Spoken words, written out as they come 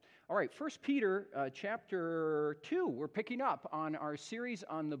All right, First Peter chapter 2. We're picking up on our series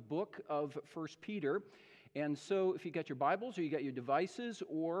on the book of First Peter. And so if you got your Bibles or you got your devices,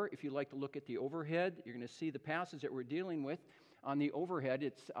 or if you like to look at the overhead, you're going to see the passage that we're dealing with on the overhead.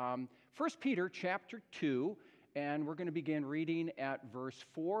 It's 1 Peter chapter 2, and we're going to begin reading at verse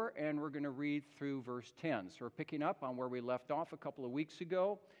 4, and we're going to read through verse 10. So we're picking up on where we left off a couple of weeks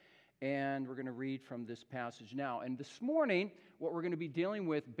ago. And we're going to read from this passage now. And this morning, what we're going to be dealing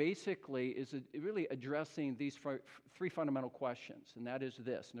with basically is really addressing these three fundamental questions. And that is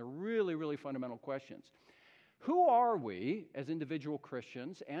this. And they're really, really fundamental questions. Who are we as individual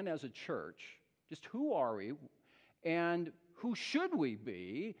Christians and as a church? Just who are we? And who should we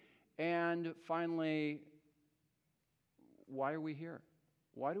be? And finally, why are we here?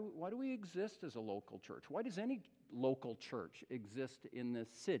 Why do we exist as a local church? Why does any local church exist in this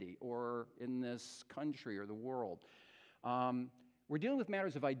city or in this country or the world? We're dealing with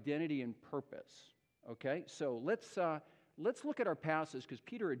matters of identity and purpose. Okay, so let's look at our passage because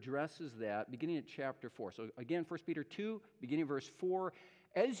Peter addresses that beginning at chapter 4. So again, 1 Peter 2, beginning verse 4.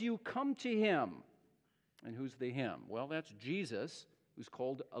 As you come to him, and who's the him? Well, that's Jesus, who's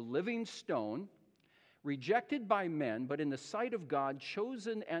called a living stone, rejected by men, but in the sight of God,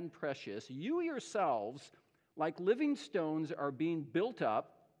 chosen and precious. You yourselves, like living stones, are being built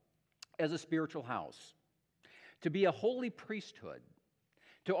up as a spiritual house, to be a holy priesthood,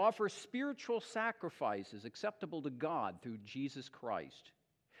 to offer spiritual sacrifices acceptable to God through Jesus Christ.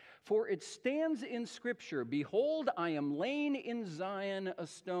 For it stands in Scripture, behold, I am laying in Zion a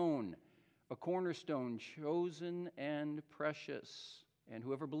stone, a cornerstone chosen and precious, and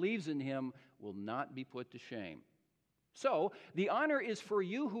whoever believes in him will not be put to shame. So, the honor is for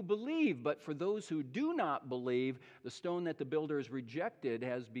you who believe, but for those who do not believe, the stone that the builders rejected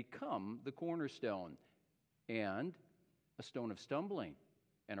has become the cornerstone, and a stone of stumbling,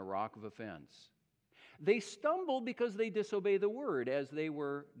 and a rock of offense. They stumble because they disobey the word, as they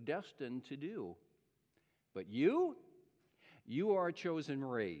were destined to do. But you are a chosen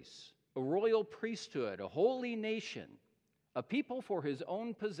race, a royal priesthood, a holy nation, a people for his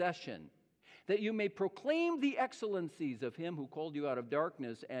own possession, that you may proclaim the excellencies of him who called you out of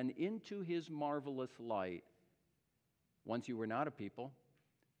darkness and into his marvelous light. Once you were not a people,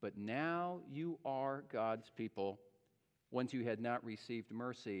 but now you are God's people. Once you had not received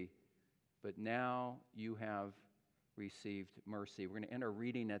mercy, but now you have received mercy. We're going to end our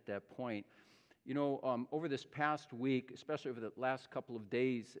reading at that point. You know, over this past week, especially over the last couple of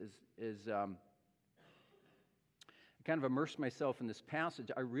days, I kind of immersed myself in this passage,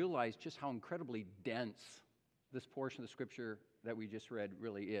 I realized just how incredibly dense this portion of the Scripture that we just read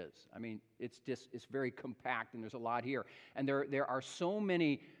really is. I mean, it's very compact, and there's a lot here. And there are so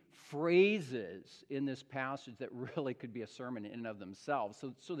many phrases in this passage that really could be a sermon in and of themselves.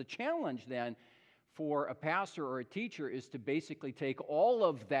 So the challenge then for a pastor or a teacher is to basically take all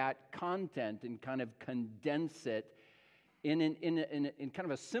of that content and kind of condense it in kind of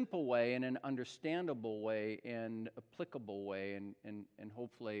a simple way, in an understandable way, and applicable way, and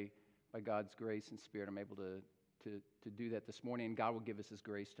hopefully by God's grace and Spirit, I'm able to do that this morning, and God will give us His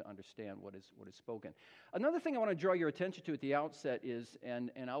grace to understand what is spoken. Another thing I want to draw your attention to at the outset is,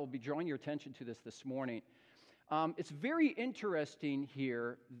 and I will be drawing your attention to this morning. It's very interesting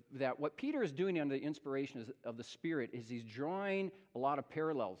here that what Peter is doing under the inspiration of the Spirit is he's drawing a lot of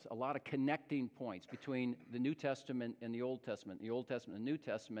parallels, a lot of connecting points between the New Testament and the Old Testament and the New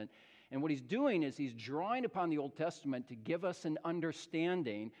Testament. And what he's doing is he's drawing upon the Old Testament to give us an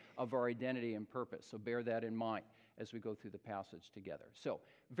understanding of our identity and purpose. So bear that in mind as we go through the passage together. So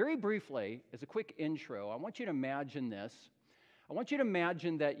very briefly, as a quick intro, I want you to imagine this. I want you to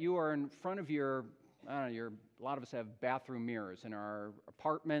imagine that you are in front of a lot of us have bathroom mirrors in our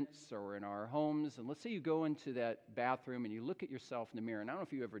apartments or in our homes. And let's say you go into that bathroom and you look at yourself in the mirror. And I don't know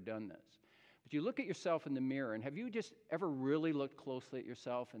if you've ever done this, but you look at yourself in the mirror. And have you just ever really looked closely at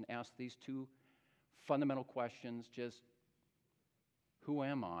yourself and asked these two fundamental questions? Just, who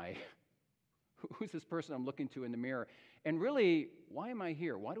am I? Who's this person I'm looking to in the mirror? And really, why am I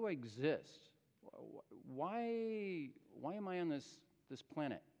here? Why do I exist? Why am I on this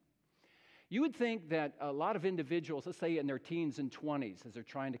planet? You would think that a lot of individuals, let's say in their teens and 20s, as they're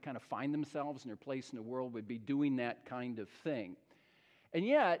trying to kind of find themselves and their place in the world, would be doing that kind of thing. And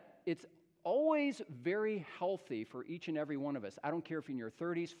yet, it's always very healthy for each and every one of us. I don't care if you're in your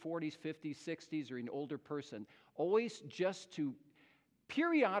 30s, 40s, 50s, 60s, or you're an older person, always just to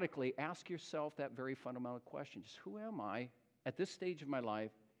periodically ask yourself that very fundamental question. Just who am I at this stage of my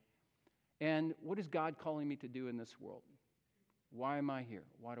life? And what is God calling me to do in this world? Why am I here?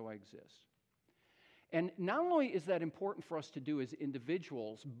 Why do I exist? And not only is that important for us to do as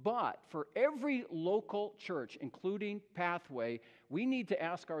individuals, but for every local church, including Pathway, we need to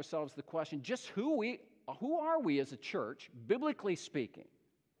ask ourselves the question, just who are we as a church, biblically speaking?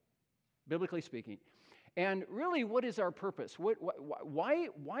 Biblically speaking. And really, what is our purpose? Why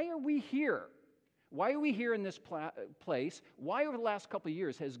are we here? Why are we here in this place? Why over the last couple of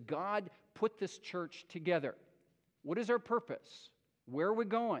years has God put this church together? What is our purpose? Where are we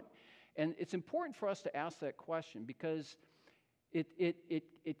going? And it's important for us to ask that question because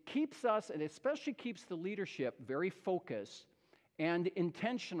it keeps us, and especially keeps the leadership, very focused and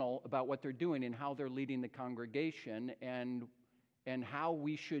intentional about what they're doing and how they're leading the congregation and how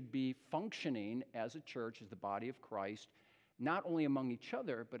we should be functioning as a church, as the body of Christ, not only among each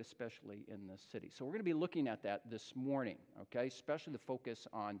other, but especially in the city. So we're going to be looking at that this morning, okay? Especially the focus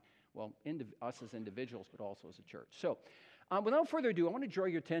on, well, us as individuals, but also as a church. So without further ado, I want to draw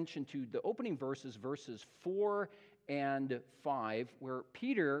your attention to the opening verses 4 and 5, where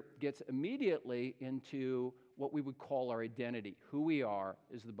Peter gets immediately into what we would call our identity, who we are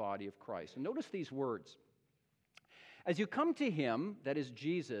as the body of Christ. And notice these words. As you come to him, that is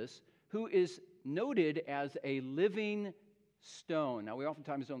Jesus, who is noted as a living stone. Now, we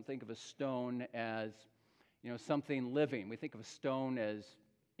oftentimes don't think of a stone as, something living. We think of a stone as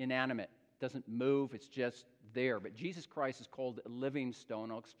inanimate. It doesn't move, it's just there. But Jesus Christ is called a living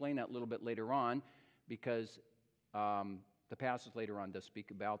stone. I'll explain that a little bit later on because the passage later on does speak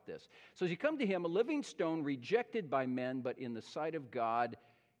about this. So as you come to him, a living stone rejected by men, but in the sight of God,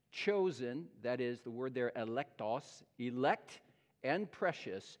 chosen, that is the word there, electos, elect and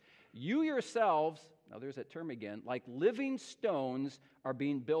precious, you yourselves, now there's that term again, like living stones are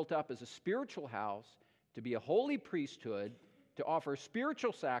being built up as a spiritual house to be a holy priesthood, to offer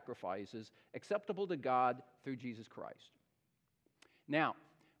spiritual sacrifices acceptable to God through Jesus Christ. Now,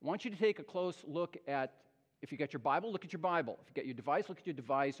 I want you to take a close look at, if you got your Bible, look at your Bible. If you got your device, look at your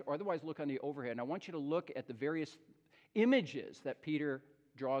device, or otherwise look on the overhead. And I want you to look at the various images that Peter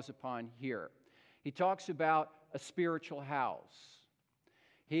draws upon here. He talks about a spiritual house.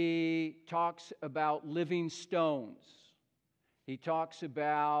 He talks about living stones. He talks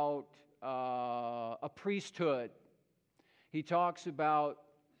about a priesthood. He talks about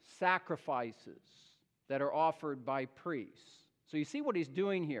sacrifices that are offered by priests. So you see what he's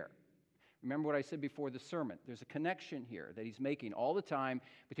doing here. Remember what I said before the sermon. There's a connection here that he's making all the time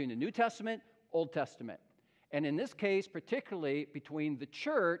between the New Testament, Old Testament. And in this case, particularly between the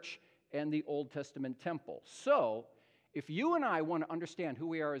church and the Old Testament temple. So, if you and I want to understand who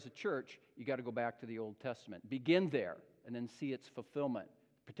we are as a church, you got to go back to the Old Testament. Begin there and then see its fulfillment,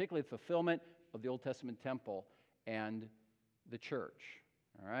 particularly the fulfillment of the Old Testament temple and the church.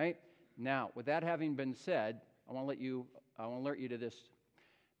 All right? Now, with that having been said, I want to alert you to this,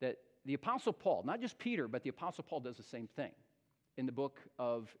 that the Apostle Paul, not just Peter, but the Apostle Paul does the same thing in the book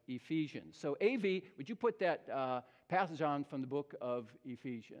of Ephesians. So, AV, would you put that passage on from the book of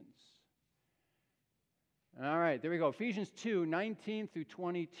Ephesians? All right, there we go. Ephesians 2, 19 through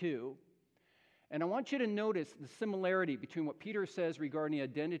 22. And I want you to notice the similarity between what Peter says regarding the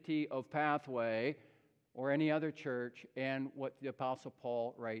identity of Pathway or any other church and what the Apostle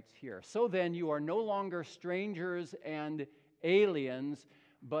Paul writes here. So then, you are no longer strangers and aliens,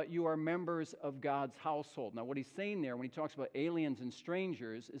 but you are members of God's household. Now, what he's saying there when he talks about aliens and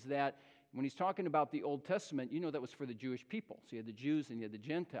strangers is that when he's talking about the Old Testament, that was for the Jewish people. So you had the Jews and you had the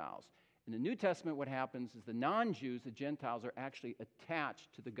Gentiles. In the New Testament, what happens is the non-Jews, the Gentiles, are actually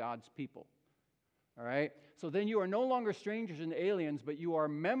attached to the God's people. All right? So then you are no longer strangers and aliens, but you are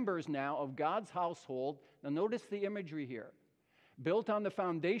members now of God's household. Now, notice the imagery here. Built on the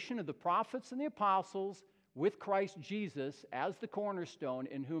foundation of the prophets and the apostles, with Christ Jesus as the cornerstone,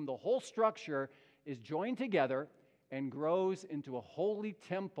 in whom the whole structure is joined together and grows into a holy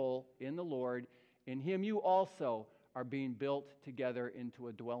temple in the Lord. In him you also are being built together into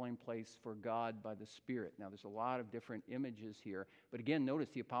a dwelling place for God by the Spirit. Now, there's a lot of different images here. But again, notice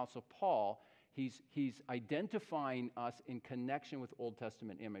the Apostle Paul, he's identifying us in connection with Old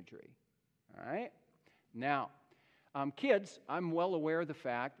Testament imagery. All right? Now, kids, I'm well aware of the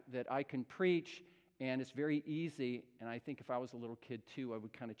fact that I can preach and it's very easy, and I think if I was a little kid too, I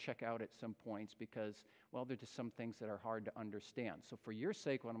would kind of check out at some points because, well, there are just some things that are hard to understand. So for your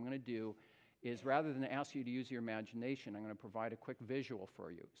sake, what I'm going to do is rather than ask you to use your imagination, I'm going to provide a quick visual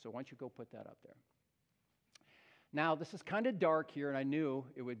for you. So why don't you go put that up there. Now, this is kind of dark here, and I knew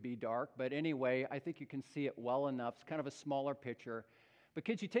it would be dark, but anyway, I think you can see it well enough. It's kind of a smaller picture. But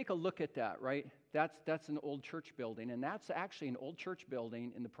kids, you take a look at that, right? That's an old church building, and that's actually an old church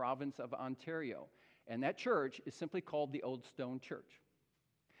building in the province of Ontario. And that church is simply called the Old Stone Church.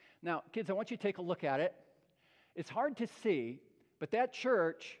 Now, kids, I want you to take a look at it. It's hard to see, but that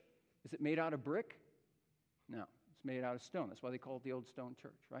church, is it made out of brick? No, it's made out of stone. That's why they call it the Old Stone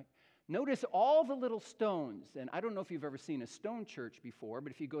Church, right? Notice all the little stones, and I don't know if you've ever seen a stone church before,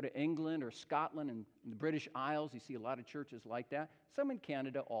 but if you go to England or Scotland and the British Isles, you see a lot of churches like that, some in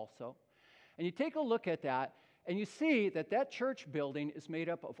Canada also. And you take a look at that, and you see that that church building is made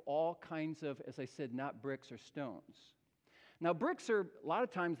up of all kinds of, as I said, not bricks or stones. Now, bricks are a lot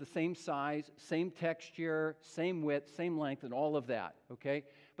of times the same size, same texture, same width, same length, and all of that, okay?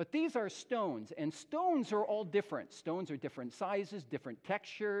 But these are stones, and stones are all different. Stones are different sizes, different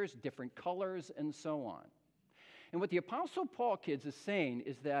textures, different colors, and so on. And what the Apostle Paul, kids, is saying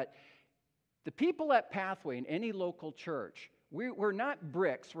is that the people at Pathway in any local church, we're not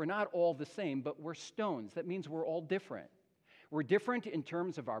bricks, we're not all the same, but we're stones. That means we're all different. We're different in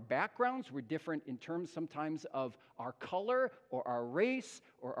terms of our backgrounds. We're different in terms sometimes of our color or our race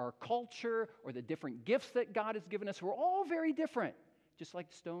or our culture or the different gifts that God has given us. We're all very different, just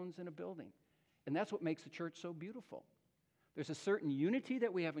like stones in a building. And that's what makes the church so beautiful. There's a certain unity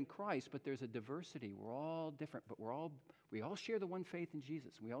that we have in Christ, but there's a diversity. We're all different, but we all share the one faith in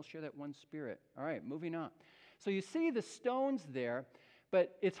Jesus. We all share that one Spirit. All right, moving on. So you see the stones there,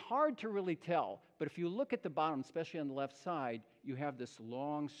 but it's hard to really tell. But if you look at the bottom, especially on the left side, you have this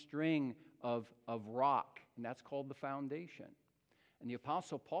long string of rock, and that's called the foundation. And the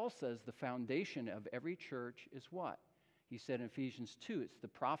Apostle Paul says the foundation of every church is what? He said in Ephesians 2, it's the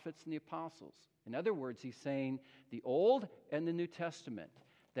prophets and the apostles. In other words, he's saying the Old and the New Testament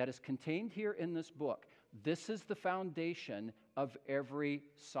that is contained here in this book, this is the foundation of every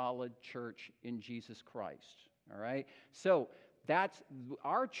solid church in Jesus Christ. All right? So,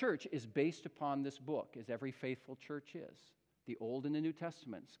 our church is based upon this book, as every faithful church is. The Old and the New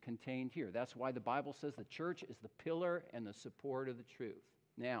Testaments contained here. That's why the Bible says the church is the pillar and the support of the truth.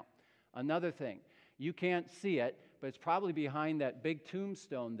 Now, another thing, you can't see it, but it's probably behind that big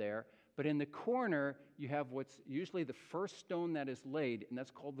tombstone there. But in the corner, you have what's usually the first stone that is laid, and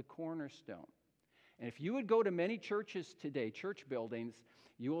that's called the cornerstone. And if you would go to many churches today, church buildings,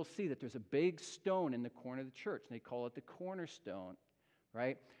 you will see that there's a big stone in the corner of the church, and they call it the cornerstone,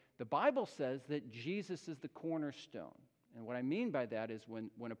 right? The Bible says that Jesus is the cornerstone. And what I mean by that is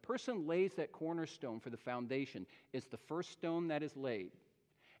when a person lays that cornerstone for the foundation, it's the first stone that is laid,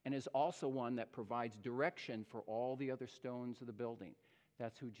 and is also one that provides direction for all the other stones of the building.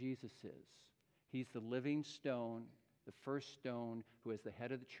 That's who Jesus is. He's the living stone, the first stone, who as the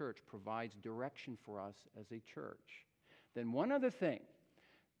head of the church provides direction for us as a church. Then one other thing.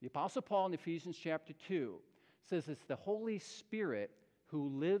 The Apostle Paul in Ephesians chapter 2 says it's the Holy Spirit who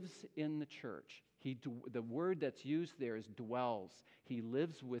lives in the church. The word that's used there is dwells. He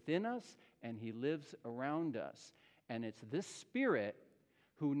lives within us and he lives around us. And it's this Spirit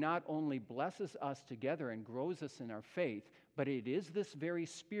who not only blesses us together and grows us in our faith, but it is this very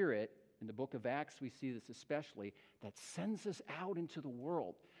Spirit, in the book of Acts we see this especially, that sends us out into the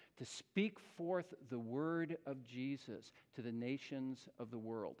world to speak forth the word of Jesus to the nations of the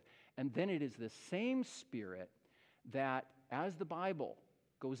world. And then it is the same Spirit that, as the Bible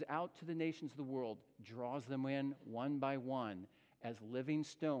goes out to the nations of the world, draws them in one by one as living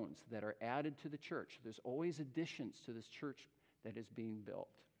stones that are added to the church. There's always additions to this church that is being built.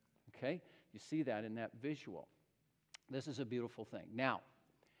 Okay? You see that in that visual. This is a beautiful thing. Now,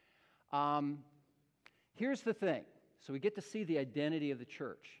 here's the thing. So we get to see the identity of the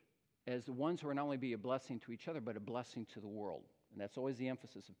church as the ones who are not only be a blessing to each other, but a blessing to the world. And that's always the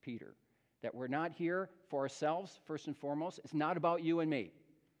emphasis of Peter, that we're not here for ourselves, first and foremost. It's not about you and me.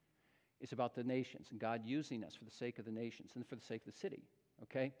 It's about the nations and God using us for the sake of the nations and for the sake of the city.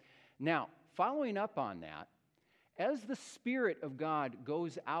 Okay? Now, following up on that, as the Spirit of God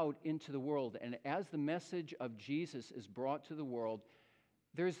goes out into the world and as the message of Jesus is brought to the world,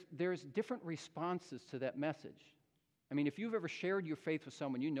 there's different responses to that message. I mean, if you've ever shared your faith with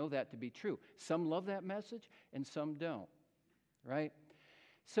someone, you know that to be true. Some love that message and some don't, right?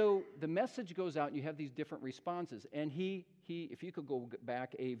 So the message goes out and you have these different responses. And if you could go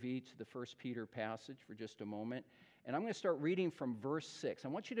back, AV, to the 1 Peter passage for just a moment. And I'm going to start reading from verse 6. I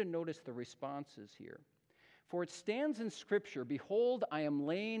want you to notice the responses here. For it stands in Scripture, behold, I am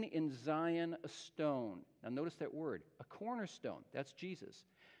laying in Zion a stone. Now notice that word, a cornerstone. That's Jesus.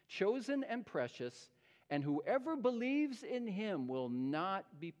 Chosen and precious, and whoever believes in him will not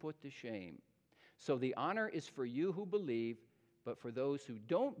be put to shame. So the honor is for you who believe, but for those who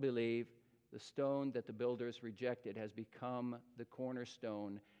don't believe, the stone that the builders rejected has become the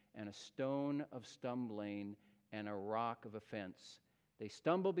cornerstone, and a stone of stumbling and a rock of offense. They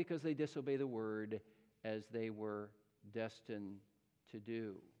stumble because they disobey the word, as they were destined to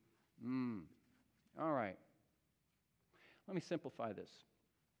do. All right. Let me simplify this.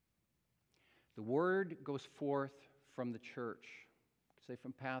 The word goes forth from the church, say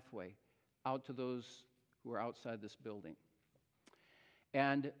from Pathway, out to those who are outside this building.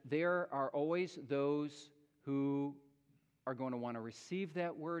 And there are always those who are going to want to receive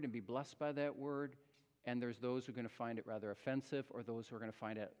that word and be blessed by that word, and there's those who are going to find it rather offensive, or those who are going to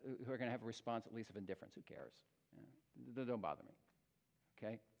find it, who are going to have a response at least of indifference. Who cares? Don't bother me.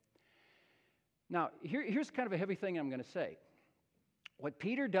 Okay? Now, here's kind of a heavy thing I'm going to say. What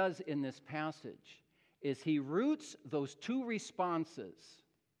Peter does in this passage is he roots those two responses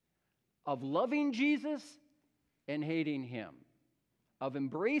of loving Jesus and hating him, of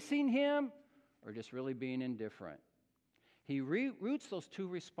embracing him or just really being indifferent. He roots those two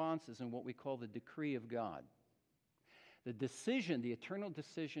responses in what we call the decree of God. The decision, the eternal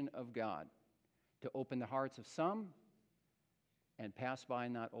decision of God to open the hearts of some and pass by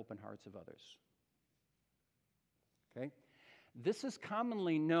and not open hearts of others. Okay? This is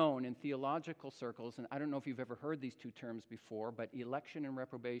commonly known in theological circles, and I don't know if you've ever heard these two terms before, but election and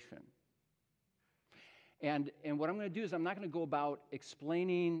reprobation. And what I'm going to do is I'm not going to go about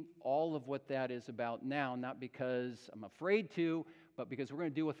explaining all of what that is about now, not because I'm afraid to, but because we're going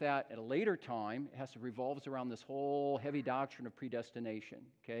to deal with that at a later time. It has to revolves around this whole heavy doctrine of predestination,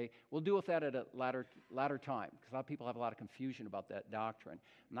 okay? We'll deal with that at a latter time, because a lot of people have a lot of confusion about that doctrine.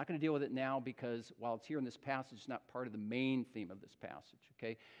 I'm not going to deal with it now because while it's here in this passage, it's not part of the main theme of this passage,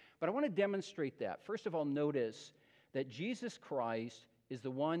 okay? But I want to demonstrate that. First of all, notice that Jesus Christ is the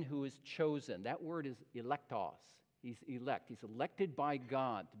one who is chosen. That word is electos. He's elect. He's elected by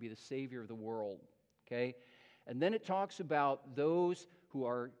God to be the Savior of the world, okay? And then it talks about those who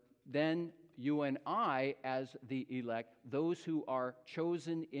are then you and I as the elect, those who are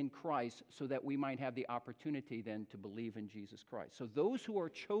chosen in Christ so that we might have the opportunity then to believe in Jesus Christ. So those who are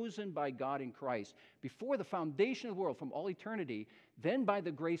chosen by God in Christ before the foundation of the world from all eternity, then by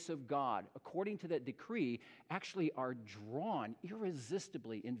the grace of God, according to that decree, actually are drawn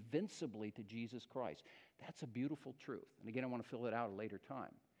irresistibly, invincibly to Jesus Christ. That's a beautiful truth. And again, I want to fill it out at a later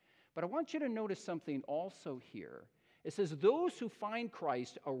time. But I want you to notice something also here. It says, those who find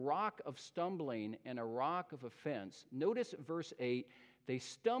Christ a rock of stumbling and a rock of offense. Notice verse 8, they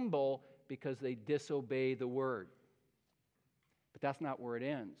stumble because they disobey the word. But that's not where it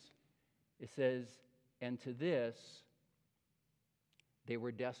ends. It says, and to this they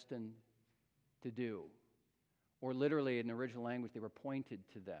were destined to do. Or literally in the original language, they were pointed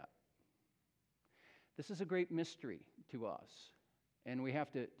to that. This is a great mystery to us. And we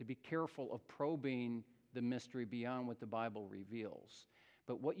have to be careful of probing the mystery beyond what the Bible reveals.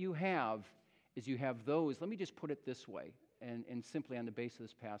 But what you have is you have those, let me just put it this way, and simply on the basis of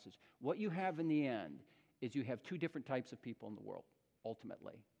this passage. What you have in the end is you have two different types of people in the world,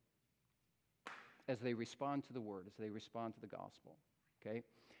 ultimately, as they respond to the word, as they respond to the gospel. Okay?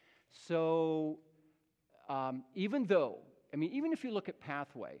 So, even if you look at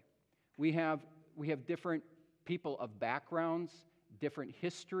Pathway, we have different people of backgrounds, different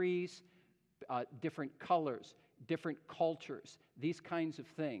histories, different colors, different cultures, these kinds of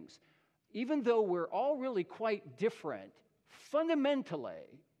things. Even though we're all really quite different, fundamentally,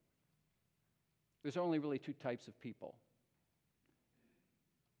 there's only really two types of people.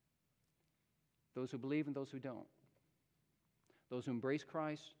 Those who believe and those who don't. Those who embrace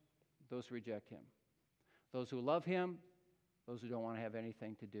Christ, those who reject him. Those who love him, those who don't want to have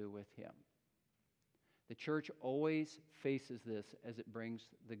anything to do with him. The church always faces this as it brings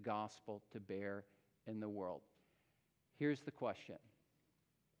the gospel to bear in the world. Here's the question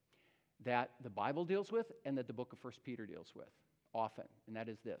that the Bible deals with and that the book of 1 Peter deals with often, and that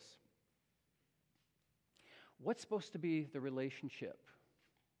is this. What's supposed to be the relationship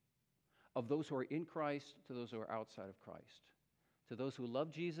of those who are in Christ to those who are outside of Christ? To those who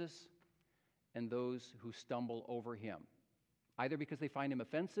love Jesus and those who stumble over him? Either because they find him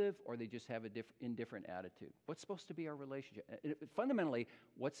offensive or they just have an indifferent attitude. What's supposed to be our relationship? Fundamentally,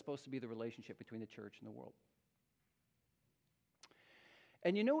 what's supposed to be the relationship between the church and the world?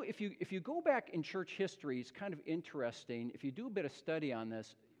 And you know, if you go back in church history, it's kind of interesting. If you do a bit of study on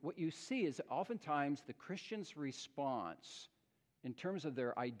this, what you see is oftentimes the Christian's response in terms of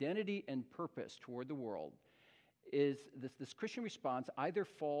their identity and purpose toward the world is this Christian response either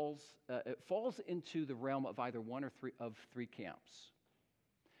falls into the realm of either one or three camps.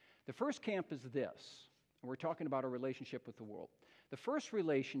 The first camp is this, and we're talking about our relationship with the world. The first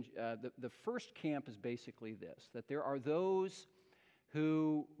camp is basically this: that there are those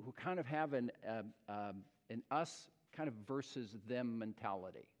who kind of have an us kind of versus them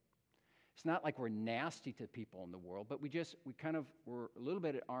mentality. It's not like we're nasty to people in the world, but we're a little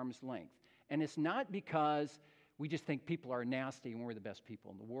bit at arm's length. And it's not because we just think people are nasty and we're the best people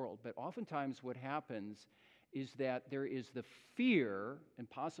in the world. But oftentimes what happens is that there is the fear and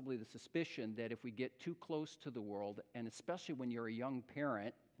possibly the suspicion that if we get too close to the world, and especially when you're a young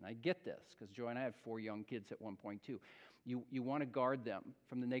parent, and I get this because Joy and I had 4 young kids at one point too, you want to guard them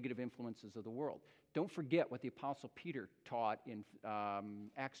from the negative influences of the world. Don't forget what the Apostle Peter taught in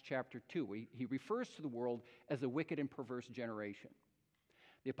Acts chapter 2. He refers to the world as a wicked and perverse generation.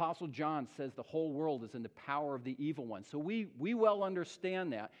 The Apostle John says the whole world is in the power of the evil one. So we well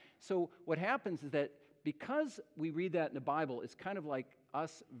understand that. So what happens is that because we read that in the Bible, it's kind of like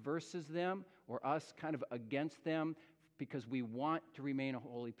us versus them or us kind of against them because we want to remain a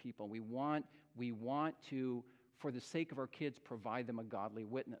holy people. We want to, for the sake of our kids, provide them a godly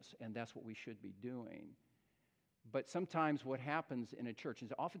witness, and that's what we should be doing. But sometimes what happens in a church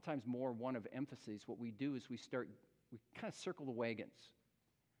is oftentimes more one of emphasis. What we do is we kind of circle the wagons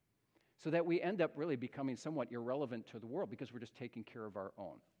so that we end up really becoming somewhat irrelevant to the world because we're just taking care of our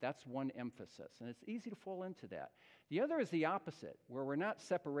own. That's one emphasis, and it's easy to fall into that. The other is the opposite, where we're not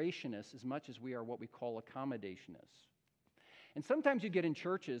separationists as much as we are what we call accommodationists. And sometimes you get in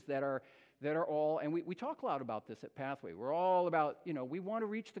churches that are all, and we talk a lot about this at Pathway, we're all about, we want to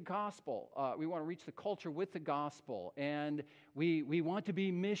reach the gospel. We want to reach the culture with the gospel. And we want to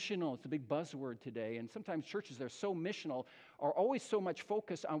be missional. It's a big buzzword today. And sometimes churches that are so missional are always so much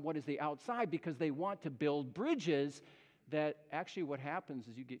focused on what is the outside because they want to build bridges that actually what happens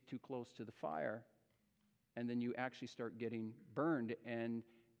is you get too close to the fire and then you actually start getting burned and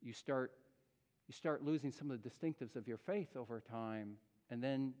you start losing some of the distinctives of your faith over time. And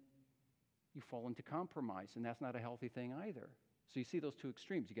then you fall into compromise, and that's not a healthy thing either. So you see those two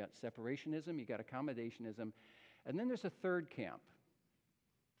extremes. You got separationism, you got accommodationism, and then there's a third camp.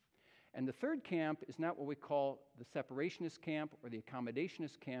 And the third camp is not what we call the separationist camp or the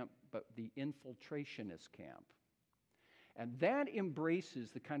accommodationist camp, but the infiltrationist camp. And that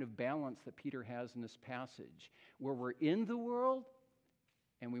embraces the kind of balance that Peter has in this passage, where we're in the world,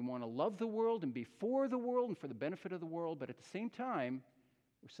 and we want to love the world and be for the world and for the benefit of the world, but at the same time,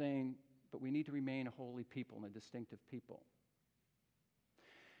 we're saying, but we need to remain a holy people and a distinctive people.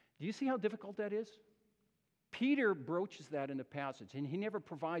 Do you see how difficult that is? Peter broaches that in the passage, and he never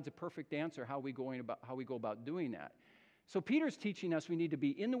provides a perfect answer how we go about doing that. So Peter's teaching us we need to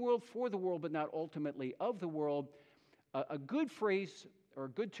be in the world, for the world, but not ultimately of the world. A good phrase or a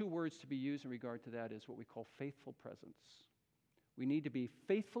good 2 words to be used in regard to that is what we call faithful presence. We need to be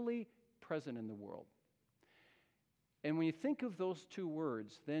faithfully present in the world. And when you think of those 2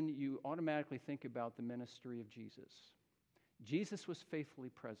 words, then you automatically think about the ministry of Jesus. Jesus was faithfully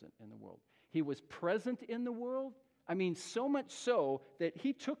present in the world. He was present in the world, so much so that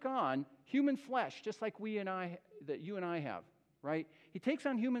he took on human flesh, just like you and I have, right? He takes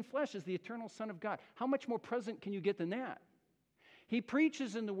on human flesh as the eternal Son of God. How much more present can you get than that? He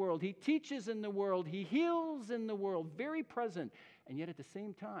preaches in the world, he teaches in the world, he heals in the world, very present. And yet at the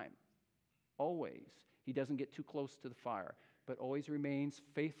same time, always, he doesn't get too close to the fire, but always remains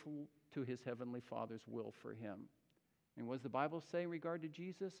faithful to his heavenly Father's will for him. And what does the Bible say in regard to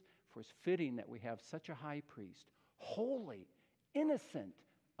Jesus? For it's fitting that we have such a high priest, holy, innocent,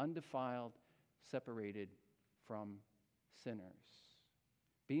 undefiled, separated from sinners.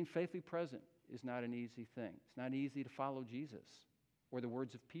 Being faithfully present is not an easy thing. It's not easy to follow Jesus or the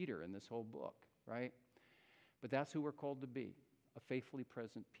words of Peter in this whole book, right? But that's who we're called to be, a faithfully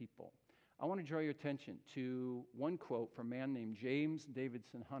present people. I want to draw your attention to one quote from a man named James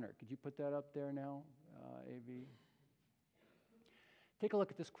Davidson Hunter. Could you put that up there now, A.V.? Take a look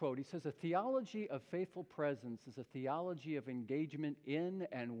at this quote. He says, "A theology of faithful presence is a theology of engagement in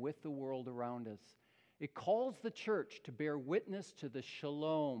and with the world around us. It calls the church to bear witness to the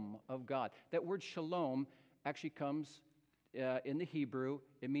shalom of God." That word shalom actually comes in the Hebrew.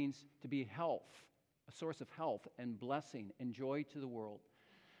 It means to be health, a source of health and blessing and joy to the world.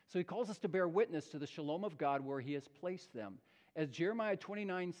 So he calls us to bear witness to the shalom of God where he has placed them. As Jeremiah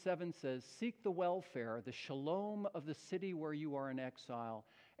 29:7 says, "Seek the welfare, the shalom of the city where you are in exile,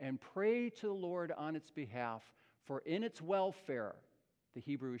 and pray to the Lord on its behalf, for in its welfare," the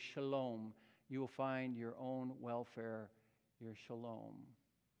Hebrew is shalom, "you will find your own welfare, your shalom."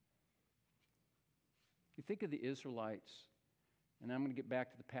 You think of the Israelites, and I'm going to get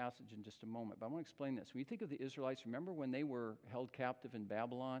back to the passage in just a moment, but I want to explain this. When you think of the Israelites, remember when they were held captive in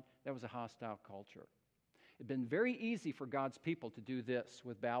Babylon? That was a hostile culture. It had been very easy for God's people to do this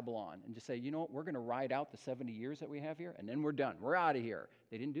with Babylon and just say, you know what, we're going to ride out the 70 years that we have here, and then we're done. We're out of here.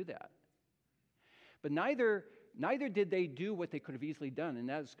 They didn't do that. But neither neither did they do what they could have easily done, and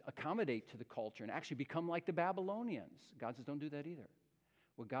that is accommodate to the culture and actually become like the Babylonians. God says, don't do that either.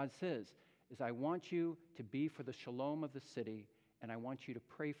 What God says is, I want you to be for the shalom of the city, and I want you to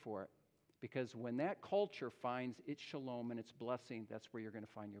pray for it. Because when that culture finds its shalom and its blessing, that's where you're going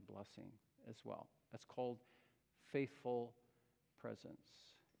to find your blessing as well. That's called faithful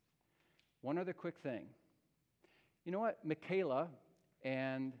presence. One other quick thing. You know what? Micaiah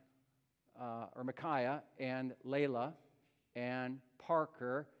and Layla and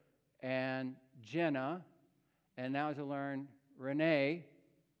Parker and Jenna, and now as I learn, Renee,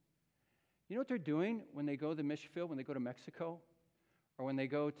 you know what they're doing when they go to the mission field, when they go to Mexico? Or when they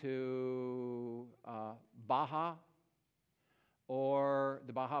go to Baja, or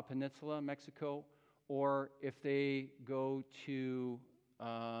the Baja Peninsula, Mexico, or if they go to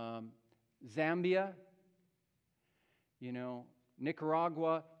Zambia,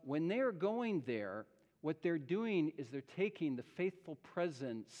 Nicaragua, when they're going there, what they're doing is they're taking the faithful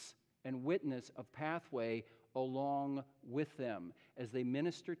presence and witness of Pathway along with them as they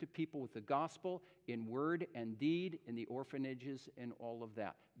minister to people with the gospel in word and deed, in the orphanages and all of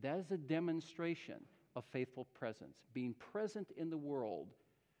that. That is a demonstration of faithful presence, being present in the world,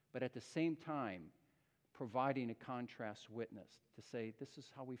 but at the same time providing a contrast witness to say, this is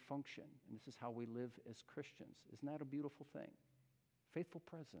how we function and this is how we live as Christians. Isn't that a beautiful thing? Faithful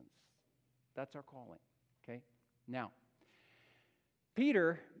presence. That's our calling. Okay? Now,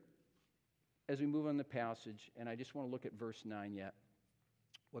 Peter, as we move on the passage, and I just want to look at verse 9 yet.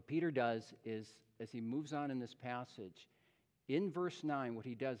 What Peter does is, as he moves on in this passage, in verse 9, what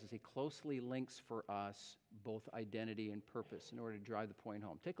he does is he closely links for us both identity and purpose in order to drive the point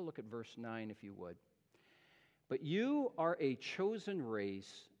home. Take a look at verse 9, if you would. But you are a chosen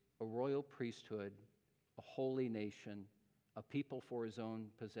race, a royal priesthood, a holy nation, a people for his own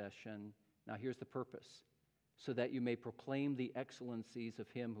possession. Now here's the purpose. So that you may proclaim the excellencies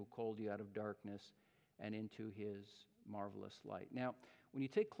of him who called you out of darkness and into his marvelous light. Now, when you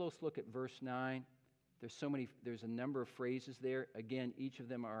take a close look at verse 9, there's a number of phrases there. Again, each of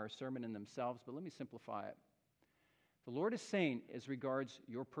them are a sermon in themselves, but let me simplify it. The Lord is saying, as regards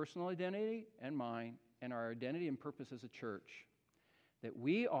your personal identity and mine, and our identity and purpose as a church, that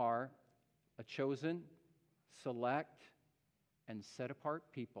we are a chosen, select, and set-apart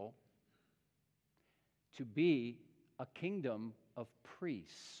people to be a kingdom of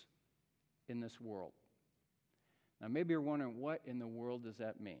priests in this world. Now, maybe you're wondering, what in the world does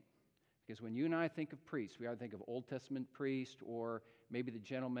that mean? Because when you and I think of priests, we either think of Old Testament priest, or maybe the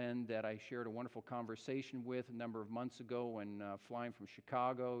gentleman that I shared a wonderful conversation with a number of months ago when flying from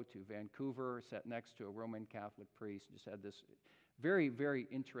Chicago to Vancouver, sat next to a Roman Catholic priest, just had this very, very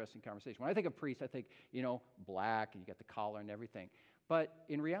interesting conversation. When I think of priest, I think, black, and you got the collar and everything. But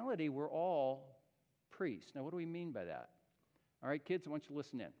in reality, we're all priests. Now, what do we mean by that? All right, kids, I want you to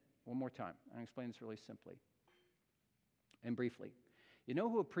listen in one more time. I'm going to explain this really simply and briefly. You know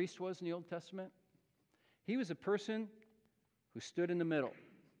who a priest was in the Old Testament? He was a person who stood in the middle.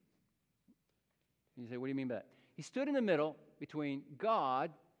 You say, what do you mean by that? He stood in the middle between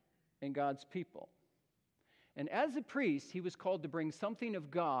God and God's people. And as a priest, he was called to bring something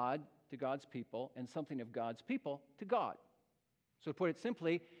of God to God's people and something of God's people to God. So to put it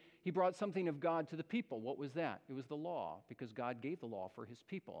simply, he brought something of God to the people. What was that? It was the law, because God gave the law for his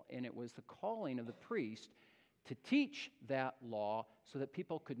people. And it was the calling of the priest to teach that law so that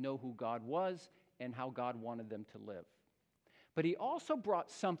people could know who God was and how God wanted them to live. But he also brought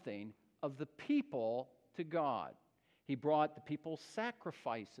something of the people to God. He brought the people's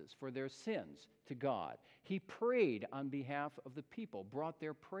sacrifices for their sins to God. He prayed on behalf of the people, brought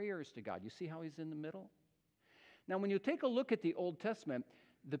their prayers to God. You see how he's in the middle? Now, when you take a look at the Old Testament,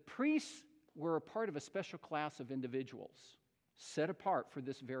 the priests were a part of a special class of individuals set apart for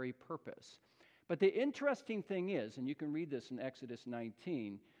this very purpose. But the interesting thing is, and you can read this in Exodus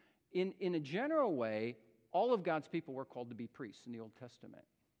 19, in a general way, all of God's people were called to be priests in the Old Testament.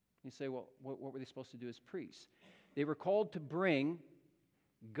 You say, well, what were they supposed to do as priests? They were called to bring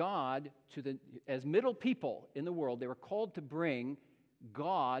God as middle people in the world, they were called to bring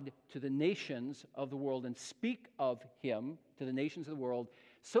God to the nations of the world and speak of him to the nations of the world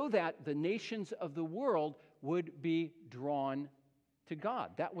so that the nations of the world would be drawn to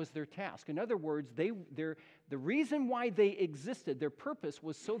God. That was their task. In other words, the reason why they existed, their purpose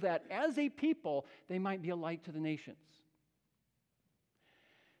was so that as a people, they might be a light to the nations.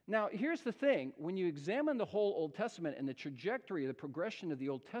 Now, here's the thing. When you examine the whole Old Testament and the trajectory, the progression of the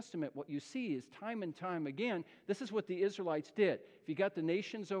Old Testament, what you see is time and time again, this is what the Israelites did. If you got the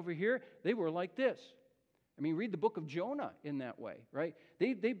nations over here, they were like this. I mean, read the book of Jonah in that way, right?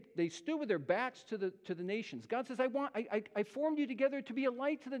 They stood with their backs to the nations. God says, I formed you together to be a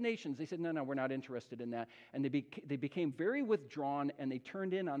light to the nations. They said, no, we're not interested in that. And they became very withdrawn, and they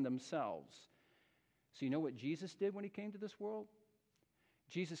turned in on themselves. So you know what Jesus did when he came to this world?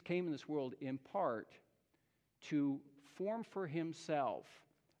 Jesus came in this world in part to form for himself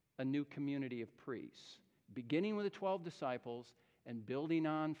a new community of priests, beginning with the 12 disciples and building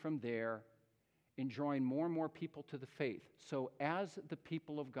on from there, and drawing more and more people to the faith. So as the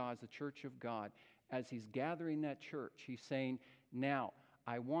people of God, the church of God, as he's gathering that church, he's saying, now,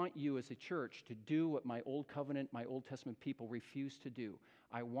 I want you as a church to do what my Old Covenant, my Old Testament people refused to do.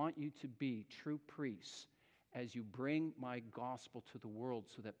 I want you to be true priests as you bring my gospel to the world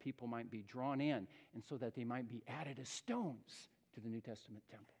so that people might be drawn in and so that they might be added as stones to the New Testament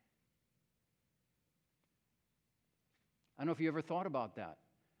temple. I don't know if you ever thought about that,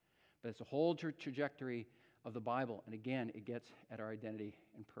 but it's a whole trajectory of the Bible. And again, it gets at our identity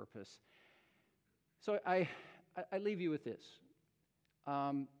and purpose. So I leave you with this.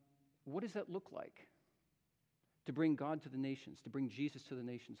 What does that look like? To bring God to the nations, to bring Jesus to the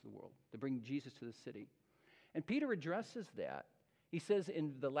nations of the world, to bring Jesus to the city. And Peter addresses that. He says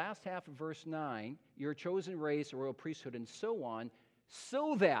in the last half of verse 9, you're a chosen race, a royal priesthood, and so on,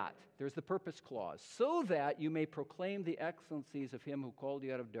 so that, there's the purpose clause, so that you may proclaim the excellencies of him who called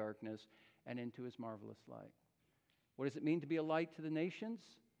you out of darkness and into his marvelous light. What does it mean to be a light to the nations?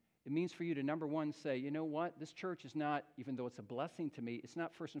 It means for you to, number one, say, you know what? This church is not, even though it's a blessing to me, it's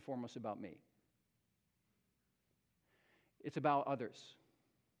not first and foremost about me. It's about others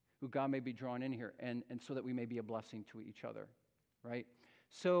who God may be drawn in here, and so that we may be a blessing to each other, right?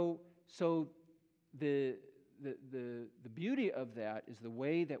 So the beauty of that is the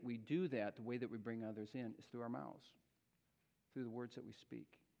way that we do that, the way that we bring others in, is through our mouths, through the words that we speak,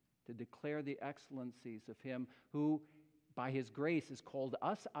 to declare the excellencies of him who, by his grace, has called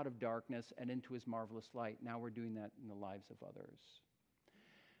us out of darkness and into his marvelous light. Now we're doing that in the lives of others.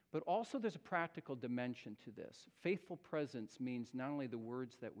 But also there's a practical dimension to this. Faithful presence means not only the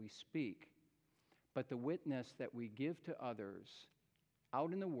words that we speak, but the witness that we give to others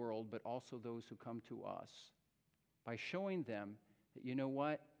out in the world, but also those who come to us, by showing them that, you know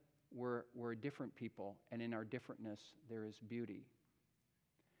what, we're a different people, and in our differentness there is beauty.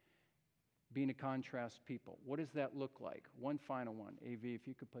 Being a contrast people. What does that look like? One final one. AV, if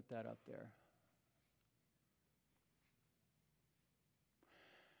you could put that up there.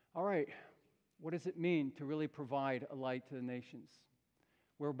 All right, what does it mean to really provide a light to the nations?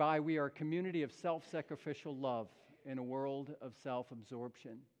 Whereby we are a community of self-sacrificial love in a world of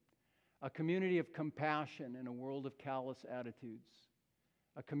self-absorption. A community of compassion in a world of callous attitudes.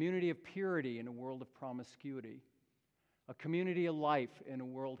 A community of purity in a world of promiscuity. A community of life in a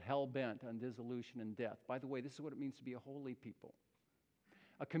world hell-bent on dissolution and death. By the way, this is what it means to be a holy people.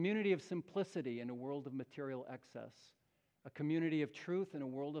 A community of simplicity in a world of material excess. A community of truth in a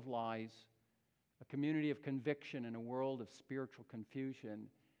world of lies. A community of conviction in a world of spiritual confusion.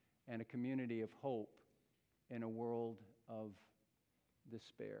 And a community of hope in a world of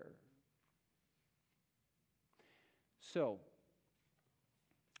despair. So,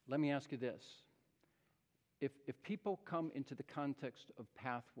 let me ask you this. If people come into the context of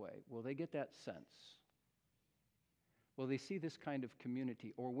Pathway, will they get that sense? Will they see this kind of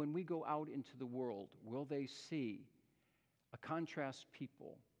community? Or when we go out into the world, will they see a contrast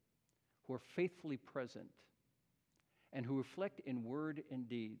people who are faithfully present and who reflect in word and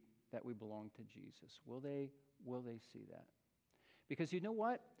deed that we belong to Jesus? Will they see that? Because you know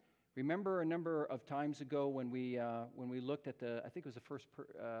what? Remember a number of times ago when we looked at I think it was the first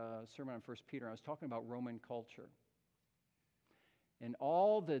sermon on 1 Peter, I was talking about Roman culture. And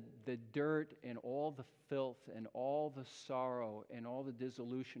all the dirt and all the filth and all the sorrow and all the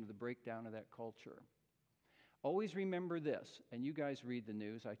dissolution of the breakdown of that culture. Always remember this, and you guys read the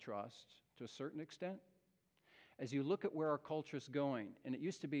news, I trust, to a certain extent. As you look at where our culture is going, and it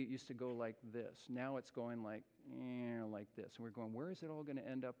used to go like this. Now it's going like this. And we're going, where is it all going to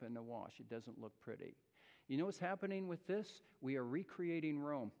end up in the wash? It doesn't look pretty. You know what's happening with this? We are recreating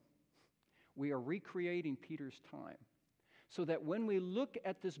Rome. We are recreating Peter's time. So that when we look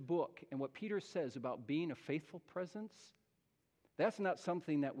at this book and what Peter says about being a faithful presence, that's not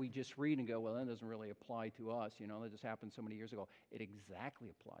something that we just read and go, well, that doesn't really apply to us. You know, that just happened so many years ago. It exactly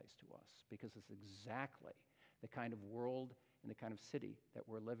applies to us because it's exactly the kind of world and the kind of city that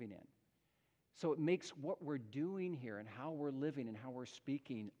we're living in. So it makes what we're doing here and how we're living and how we're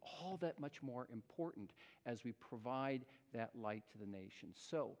speaking all that much more important as we provide that light to the nations.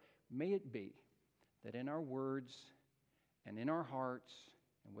 So may it be that in our words and in our hearts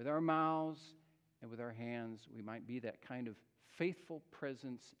and with our mouths and with our hands, we might be that kind of faithful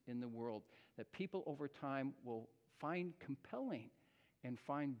presence in the world that people over time will find compelling and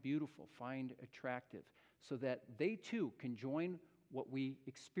find beautiful, find attractive, so that they too can join what we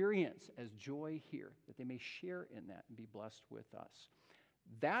experience as joy here, that they may share in that and be blessed with us.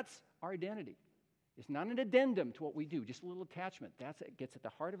 That's our identity. It's not an addendum to what we do, just a little attachment. It gets at the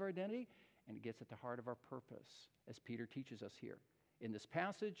heart of our identity, and it gets at the heart of our purpose, as Peter teaches us here in this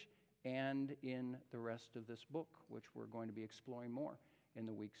passage and in the rest of this book, which we're going to be exploring more in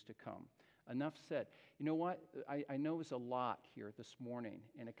the weeks to come. Enough said. You know what? I know it's a lot here this morning,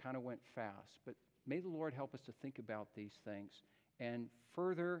 and it kind of went fast, but may the Lord help us to think about these things. And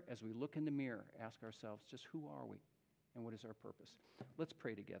further, as we look in the mirror, ask ourselves, just who are we and what is our purpose? Let's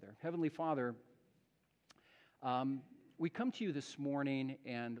pray together. Heavenly Father, we come to you this morning,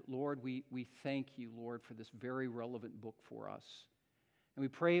 and Lord, we thank you, Lord, for this very relevant book for us. And we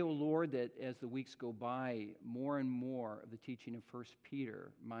pray, O Lord, that as the weeks go by, more and more of the teaching of 1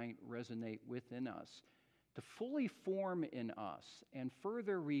 Peter might resonate within us, to fully form in us and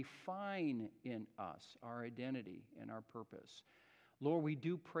further refine in us our identity and our purpose. Lord, we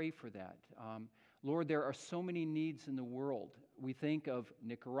do pray for that. Lord, there are so many needs in the world. We think of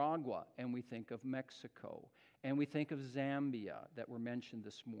Nicaragua, and we think of Mexico, and we think of Zambia that were mentioned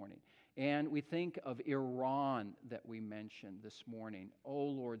this morning, and we think of Iran that we mentioned this morning. Oh,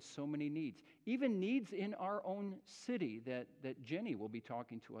 Lord, so many needs. Even needs in our own city that Jenny will be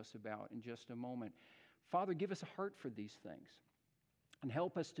talking to us about in just a moment. Father, give us a heart for these things, and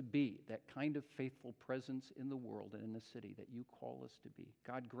help us to be that kind of faithful presence in the world and in the city that you call us to be.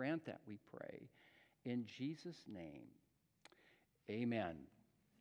 God, grant that, we pray. In Jesus' name, amen.